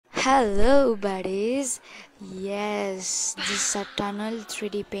Hello, buddies. Yes, this is a tunnel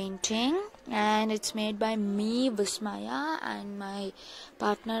 3D painting, and it's made by me, Vismaya, and my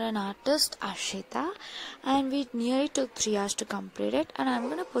partner and artist Ashita. And we nearly took 3 hours to complete it, and I'm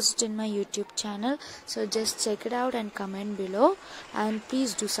gonna post it in my YouTube channel. So just check it out and comment below, and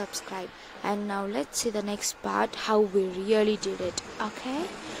please do subscribe. And now let's see the next part, how we really did it. Okay,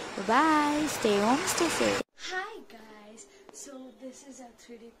 bye. Stay home, stay safe. Hi guys. So this is a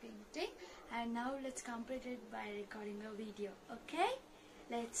 3D painting, and now let's complete it by recording a video. Okay,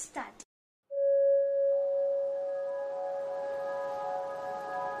 let's start.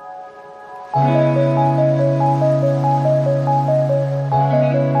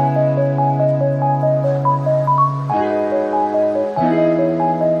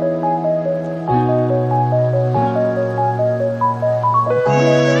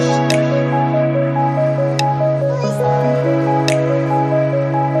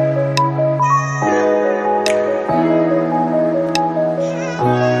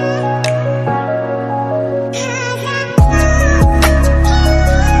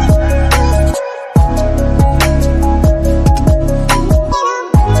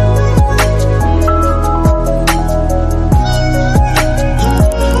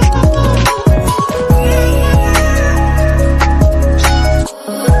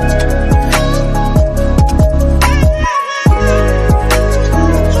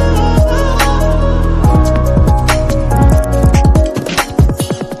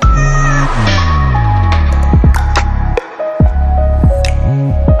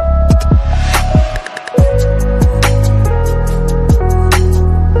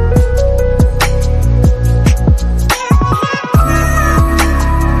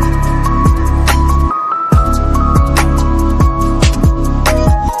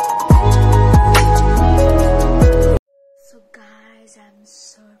 I'm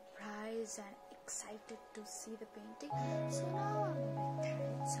surprised and excited to see the painting. So now I'm a bit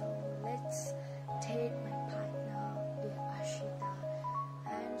tired. So let's take my partner, dear Ashita,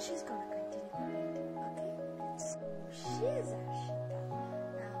 and she's gonna continue the painting. Okay? So she's Ashita.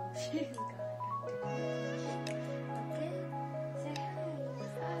 Now she's gonna continue. Okay? Say hi.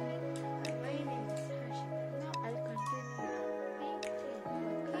 Hi. My name is Ashita. Now I'll continue the painting.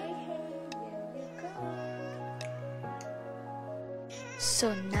 Okay? Here we go.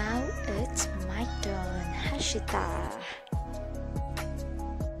 So now it's my turn, Hashita.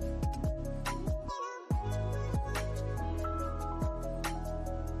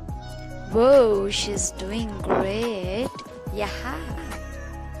 Whoa, she's doing great. Yeah.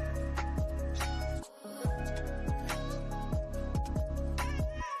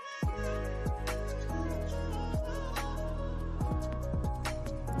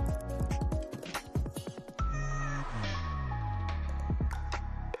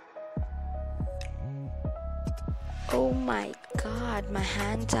 Oh my god, my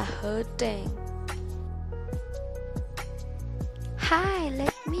hands are hurting. Hi,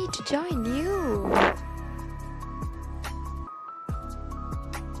 let me to join you.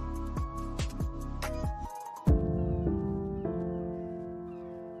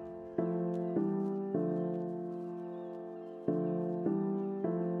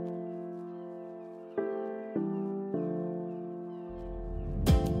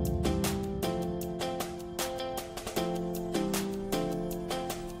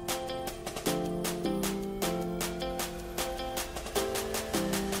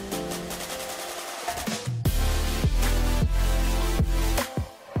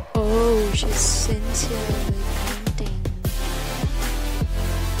 Oh, she's sincerely painting.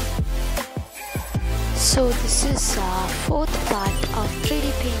 So this is our 4th part of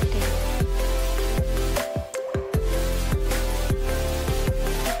 3D painting.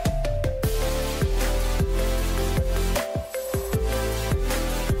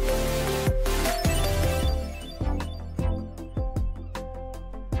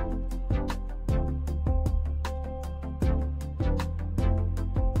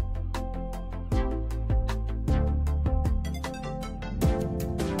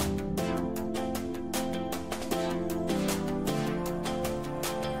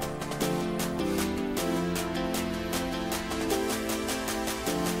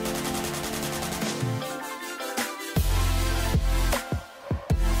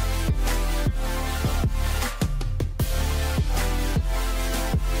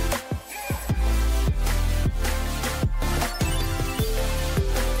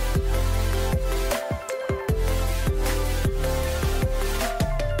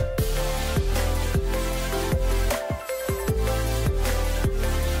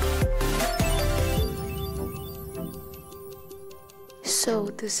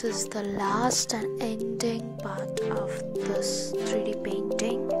 this is the last and ending part of this 3D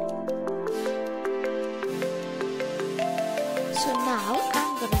painting. So now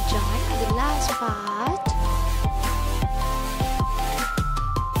I'm gonna join the last part.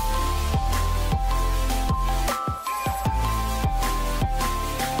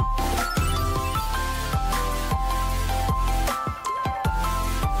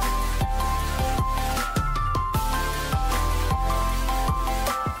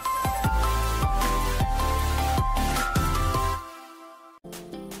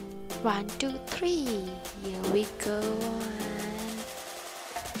 One, two, three. Here we go.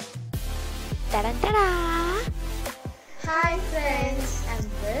 Ta-da-ta-da! Hi friends, I'm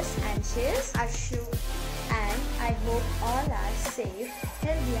Vis and she's Ashu, and I hope all are safe,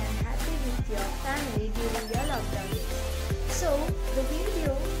 healthy and happy with your family during your lockdown days. So the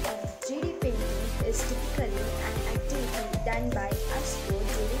video of 3D painting is typically an activity done by us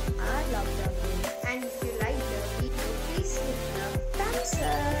during our lockdown days. And if you like the video, please hit the thumbs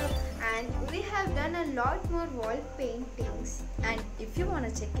up. And we have done a lot more wall paintings, and if you want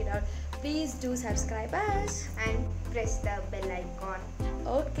to check it out, please do subscribe us and press the bell icon.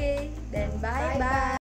 Okay, then bye.